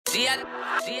I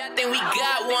think we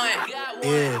got one.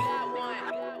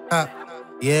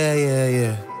 Yeah.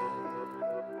 Yeah.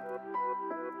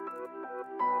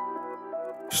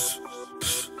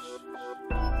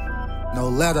 No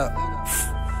letter.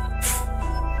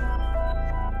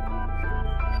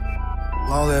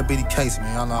 Long let it be the case,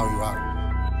 man. Y'all know how we rock.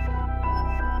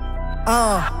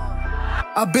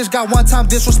 A bitch got one time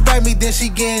disrespect me, then she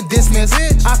getting dismissed.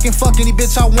 I can fuck any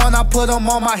bitch I want, I put him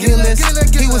on my hit list.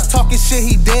 He was talking shit,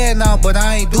 he dead now, but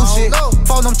I ain't do shit.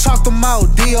 Phone him, chalked him out,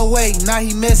 DOA, now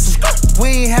he missing.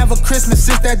 We ain't have a Christmas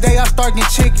since that day I started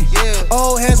getting chicken.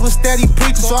 Old heads was steady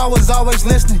preaching, so I was always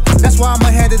listening. That's why I'm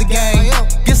ahead of the game.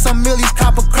 Get some millies,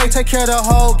 cop a crate, take care of the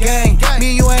whole gang.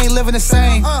 Me and you ain't living the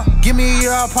same. Give me a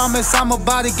year, I promise I'm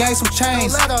about to gain some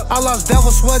change. I lost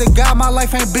devil, swear to God, my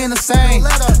life ain't been the same.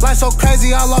 Life so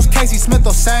crazy, I lost Casey Smith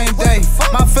the same day.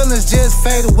 My feelings just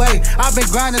fade away. I've been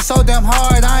grinding so damn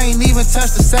hard, I ain't even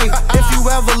touched the safe. If you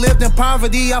ever lived in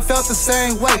poverty, I felt the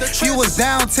same way. You was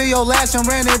down till your last and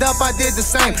ran it up, I did the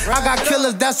same. I got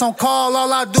killers that's on call,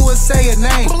 all I do is say a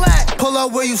name. Pull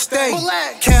up where you stay,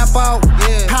 camp out,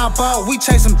 hop out. We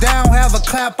chase them down, have a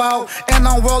clap out. And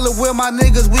I'm rolling with my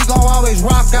niggas, we gon' always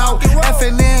rock out.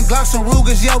 FNN, Glocks and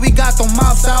Rugers, yeah, we got them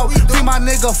mouths out. Free my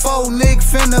nigga, faux Nick,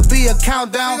 finna be a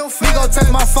countdown. We gon'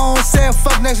 take my phone, said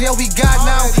fuck next, yeah, we got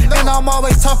now. And I'm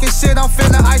always talking shit, I'm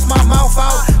finna ice my mouth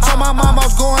out. Told my mom I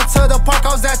was going to the park,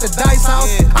 I was at the dice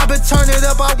house. I been turning it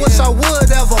up, I wish I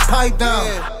would ever pipe down.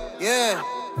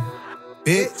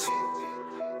 Bitch.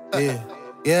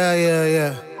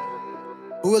 Yeah.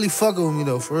 Who really fucking with me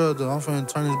though, for real though? I'm finna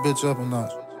turn this bitch up a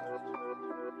notch.